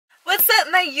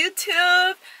my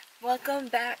YouTube? Welcome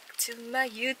back to my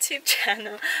YouTube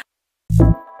channel.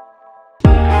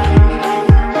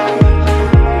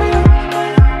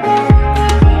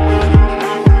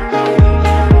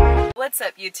 What's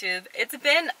up, YouTube? It's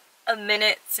been a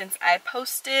minute since I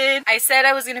posted. I said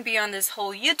I was gonna be on this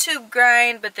whole YouTube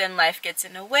grind, but then life gets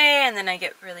in the way, and then I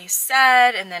get really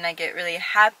sad, and then I get really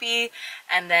happy,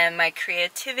 and then my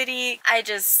creativity,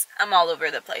 I'm all over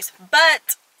the place.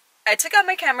 But I took out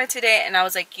my camera today and I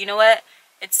was like, you know what?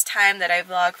 It's time that I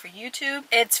vlog for YouTube.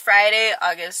 It's Friday,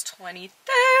 August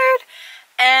 23rd.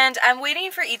 And I'm waiting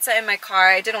for Itza in my car.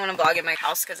 I didn't want to vlog in my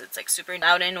house because it's like super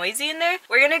loud and noisy in there.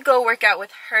 We're gonna go work out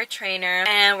with her trainer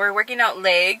and we're working out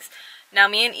legs. Now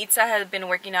me and Itza have been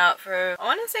working out for, I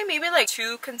want to say maybe like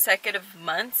 2 consecutive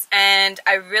months. And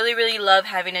I really love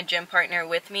having a gym partner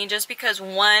with me, just because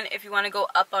one, if you want to go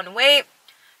up on weight,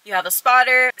 you have a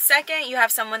spotter. Second, you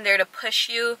have someone there to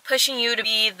pushing you to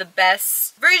be the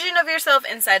best version of yourself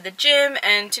inside the gym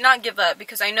and to not give up.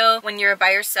 Because I know when you're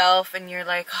by yourself and you're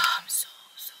like, oh, I'm so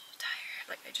tired,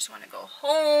 like I just want to go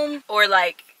home, or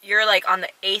like you're like on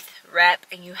the 8th rep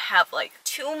and you have like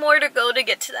 2 more to go to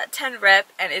get to that 10 rep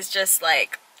and it's just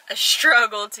like a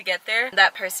struggle to get there,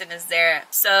 that person is there.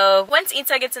 So once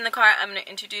Itza gets in the car, I'm going to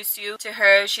introduce you to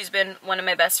her. She's been one of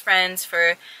my best friends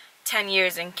for 10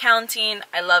 years and counting.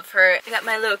 I love her. I got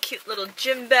my little cute little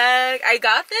gym bag. I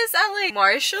got this at like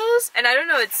Marshall's and I don't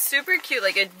know, it's super cute.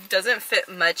 Like it doesn't fit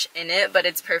much in it, but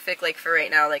it's perfect like for right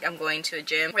now. Like I'm going to a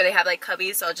gym where they have like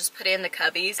cubbies, so I'll just put it in the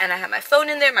cubbies, and I have my phone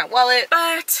in there, my wallet.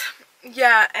 But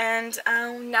yeah, and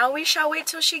now we shall wait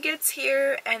till she gets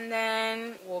here and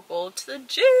then we'll go to the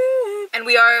gym. And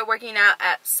we are working out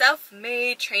at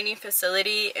Self-Made Training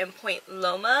Facility in Point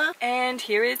Loma. And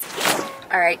here is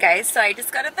alright guys, so I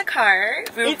just got in the car.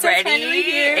 We're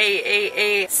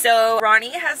ready. So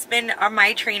Ronnie has been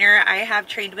my trainer. I have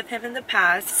trained with him in the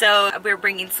past. So we're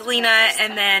bringing Selena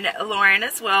and then Lauren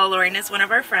as well. Lauren is one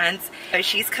of our friends.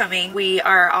 She's coming. We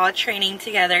are all training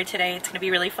together today. It's going to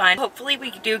be really fun. Hopefully we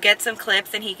do get some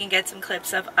clips and he can get some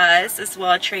clips of us as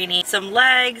well, training some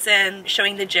legs and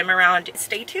showing the gym around.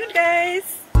 Stay tuned, guys.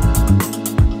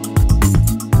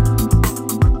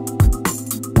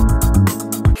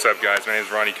 What's up, guys? My name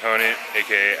is Ronnie Conant,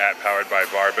 aka @Powered by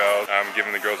Barbell. I'm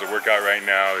giving the girls a workout right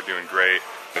now. They're doing great.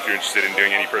 If you're interested in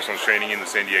doing any personal training in the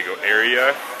San Diego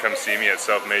area, come see me at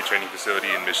Self-Made Training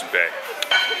Facility in Mission Bay.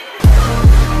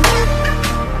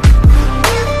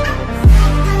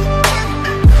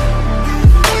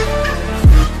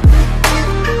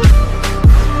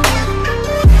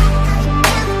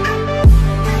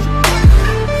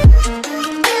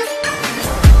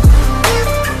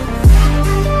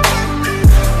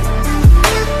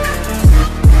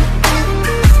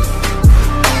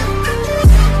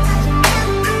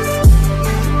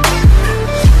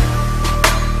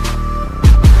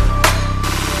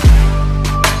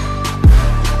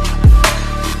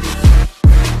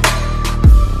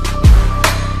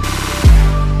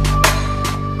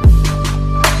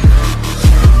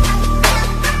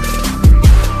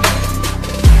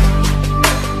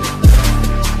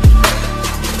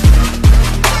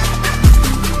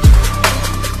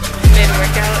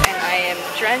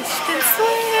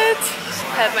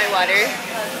 Have my water.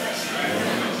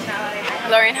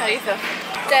 Lauren, how do you feel?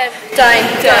 Dead. Dying.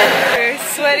 Dead. We're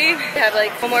sweaty. We have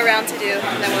like 1 more round to do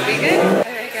and then we'll be good.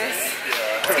 Alright guys,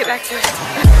 let's get back to it.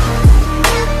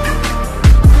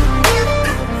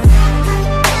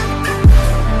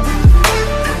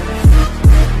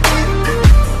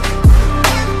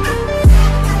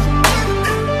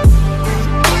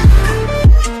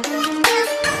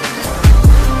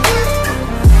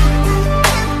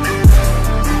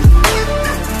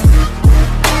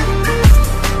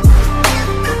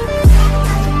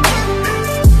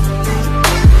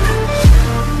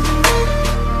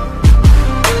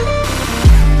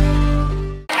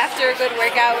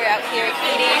 We're out here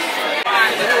eating.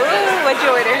 Ooh, what'd you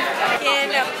order?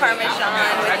 Chicken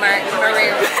Parmesan with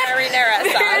marinara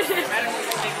sauce.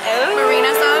 Oh,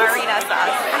 marina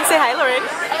sauce. Say hi, Lauren.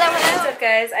 Hello. What's up,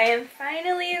 guys? I am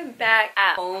finally back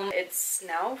at home. It's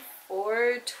now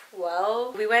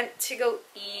 4:12. We went to go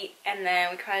eat and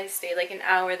then we kind of stayed like an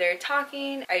hour there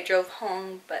talking. I drove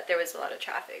home, but there was a lot of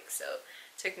traffic, so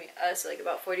took us like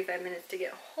about 45 minutes to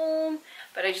get home.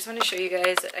 But I just want to show you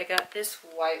guys that I got this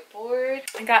whiteboard.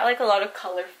 I got like a lot of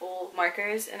colorful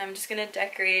markers and I'm just gonna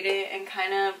decorate it and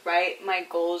kind of write my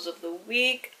goals of the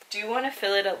week. Do want to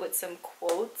fill it up with some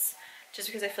quotes, just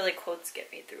because I feel like quotes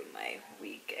get me through my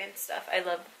week and stuff. I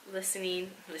love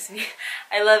listening.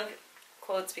 I love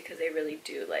quotes because they really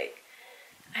do like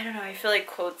I don't know, I feel like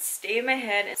quotes stay in my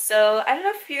head. So I don't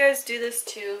know if you guys do this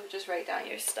too, just write down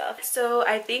your stuff. So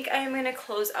I think I'm gonna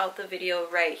close out the video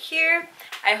right here.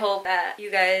 I hope that you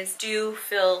guys do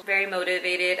feel very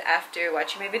motivated after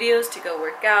watching my videos to go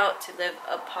work out, to live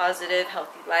a positive,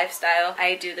 healthy lifestyle.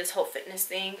 I do this whole fitness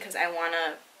thing because I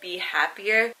wanna be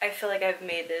happier. I feel like I've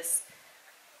made this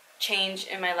change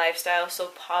in my lifestyle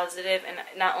so positive, and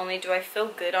not only do I feel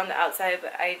good on the outside,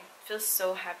 but I feel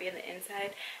so happy on the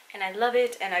inside, and I love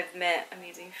it. And I've met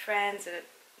amazing friends and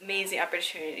amazing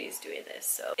opportunities doing this.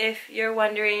 So if you're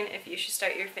wondering if you should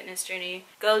start your fitness journey,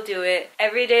 go do it.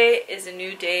 Every day is a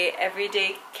new day. Every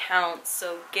day counts.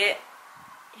 So get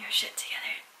your shit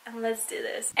together and let's do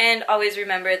this. And always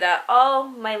remember that all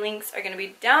my links are going to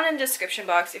be down in the description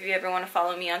box. If you ever want to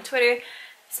follow me on Twitter,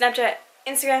 Snapchat,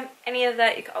 Instagram, any of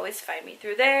that, you can always find me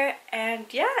through there. And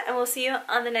yeah, and we'll see you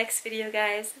on the next video,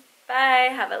 guys. Bye.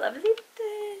 Have a lovely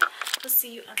day. We'll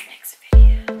see you on the next video.